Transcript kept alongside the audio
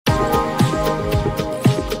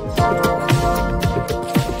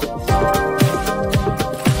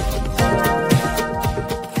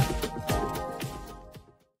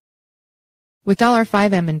With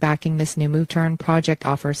 $5M in backing, this new MoveTurin project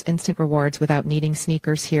offers instant rewards without needing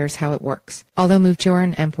sneakers. Here's how it works. Although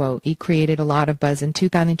MoveTurin employee created a lot of buzz in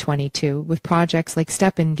 2022, with projects like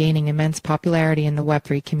STEPN gaining immense popularity in the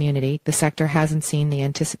Web3 community, the sector hasn't seen the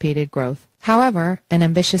anticipated growth. However, an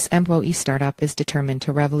ambitious employee startup is determined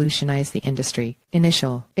to revolutionize the industry.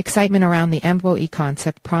 Initial excitement around the employee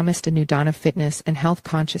concept promised a new dawn of fitness and health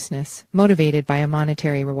consciousness, motivated by a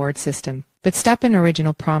monetary reward system. But STEPN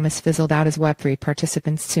original promise fizzled out as Web3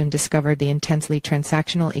 participants soon discovered the intensely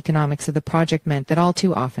transactional economics of the project meant that all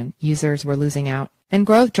too often, users were losing out. And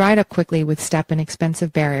growth dried up quickly, with STEPN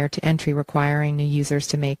expensive barrier to entry requiring new users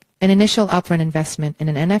to make an initial upfront investment in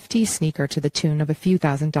an NFT sneaker to the tune of a few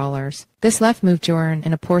 $1,000s. This left MoveTurin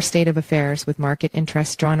in a poor state of affairs, with market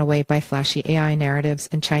interest drawn away by flashy AI narratives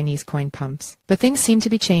and Chinese coin pumps. But things seem to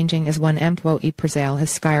be changing, as one employee Brazil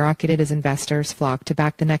has skyrocketed as investors flock to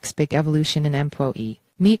back the next big evolution in employee.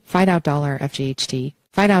 Meet $5,000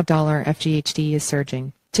 $5,000 is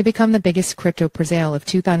surging to become the biggest crypto Brazil of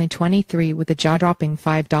 2023, with a jaw-dropping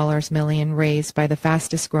 $5 million raised by the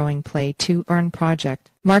fastest-growing play-to-earn project.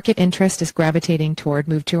 Market interest is gravitating toward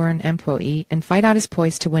MoveTurin employee, and FidoUt is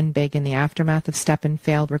poised to win big in the aftermath of STEPN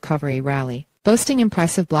failed recovery rally. Boasting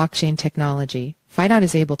impressive blockchain technology, FidoUt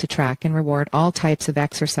is able to track and reward all types of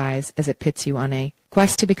exercise as it pits you on a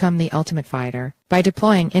quest to become the ultimate fighter. By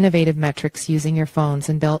deploying innovative metrics using your phone's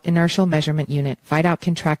inbuilt inertial measurement unit, FidoUt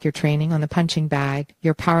can track your training on the punching bag,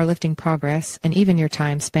 your powerlifting progress, and even your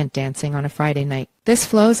time spent dancing on a Friday night. This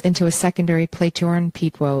flows into a secondary play-to-earn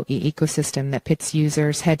ecosystem that pits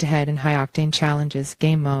users head-to-head in high-octane challenges,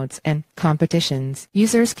 game modes, and competitions.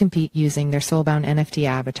 Users compete using their soulbound NFT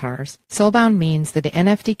avatars. Soulbound means that the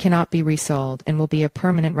NFT cannot be resold and will be a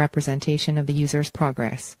permanent representation of the user's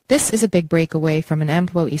progress. This is a big break away from an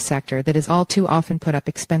employee sector that is all too often put up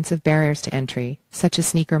expensive barriers to entry, such as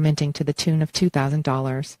sneaker minting to the tune of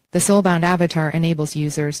 $2,000. The soulbound avatar enables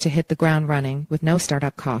users to hit the ground running with no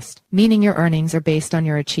startup cost, meaning your earnings are based on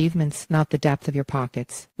your achievements, not the depth of your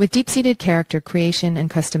pockets. With deep-seated character creation and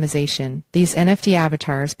customization, these NFT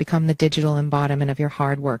avatars become the digital embodiment of your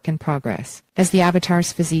hard work and progress. As the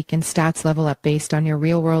avatar's physique and stats level up based on your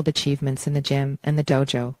real-world achievements in the gym and the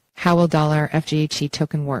dojo. How will $FGHE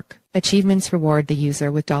token work? Achievements reward the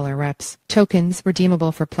user with $reps. Tokens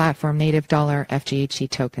redeemable for platform-native $FGHE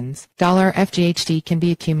tokens. $FGHE can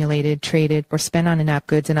be accumulated, traded, or spent on in-app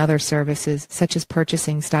goods and other services, such as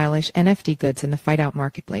purchasing stylish NFT goods in the FidoUt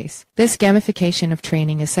marketplace. This gamification of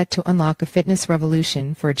training is set to unlock a fitness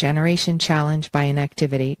revolution for a generation challenged by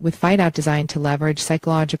inactivity, with FidoUt designed to leverage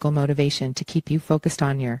psychological motivation to keep you focused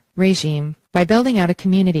on your regime. By building out a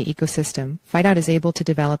community ecosystem, FidoUt is able to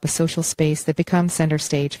develop a social space that becomes center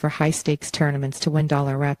stage for high-stakes tournaments to win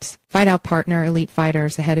 $reps. FidoUt partner elite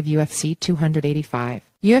fighters ahead of UFC 285.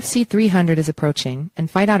 UFC 300 is approaching,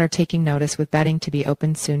 and FidoUt are taking notice, with betting to be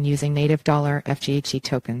opened soon using native $FGHE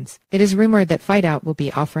tokens. It is rumored that FidoUt will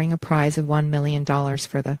be offering a prize of $1 million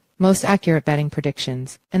for the most accurate betting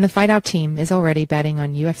predictions, and the FidoUt team is already betting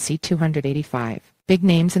on UFC 285. Big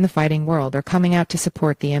names in the fighting world are coming out to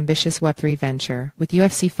support the ambitious Web3 venture, with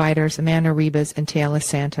UFC fighters Amanda Ribas and Taylor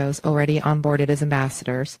Santos already onboarded as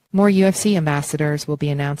ambassadors. More UFC ambassadors will be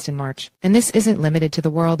announced in March. And this isn't limited to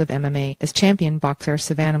the world of MMA, as champion boxer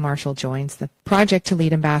Savannah Marshall joins the project to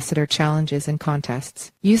lead ambassador challenges and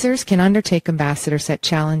contests. Users can undertake ambassador set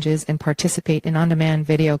challenges and participate in on-demand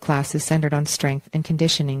video classes centered on strength and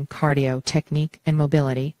conditioning, cardio, technique, and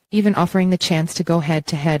mobility, even offering the chance to go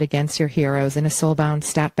head-to-head against your heroes in a soulbound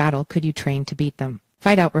stat battle could you train to beat them.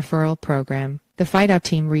 FidoUt Referral Program. The FidoUt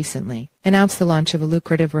team recently announced the launch of a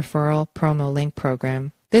lucrative referral promo link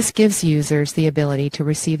program. This gives users the ability to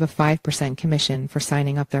receive a 5% commission for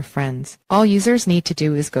signing up their friends. All users need to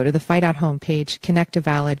do is go to the FidoUt homepage, connect a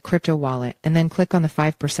valid crypto wallet, and then click on the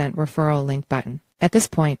 5% referral link button. At this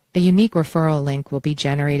point, a unique referral link will be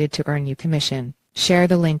generated to earn you commission. Share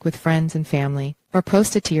the link with friends and family, or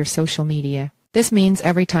post it to your social media. This means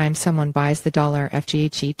every time someone buys the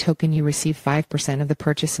 $FGHE token, you receive 5% of the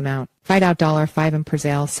purchase amount. FidoUt $5M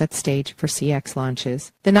Brazil sets stage for CX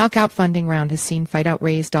launches. The knockout funding round has seen FidoUt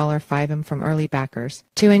raise $5M from early backers.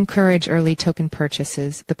 To encourage early token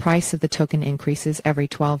purchases, the price of the token increases every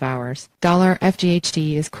 12 hours.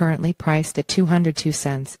 $FGHD is currently priced at 202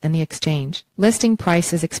 cents, and the exchange listing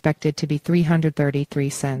price is expected to be 333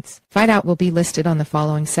 cents. FidoUt will be listed on the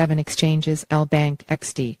following 7 exchanges: LBank,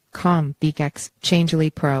 XD, BeakX, Changelly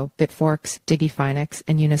Pro, Bitforks, DigiFinex,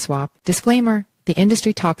 and Uniswap. Disclaimer: the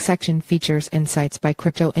Industry Talk section features insights by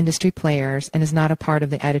crypto industry players and is not a part of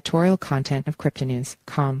the editorial content of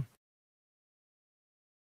CryptoNews.com.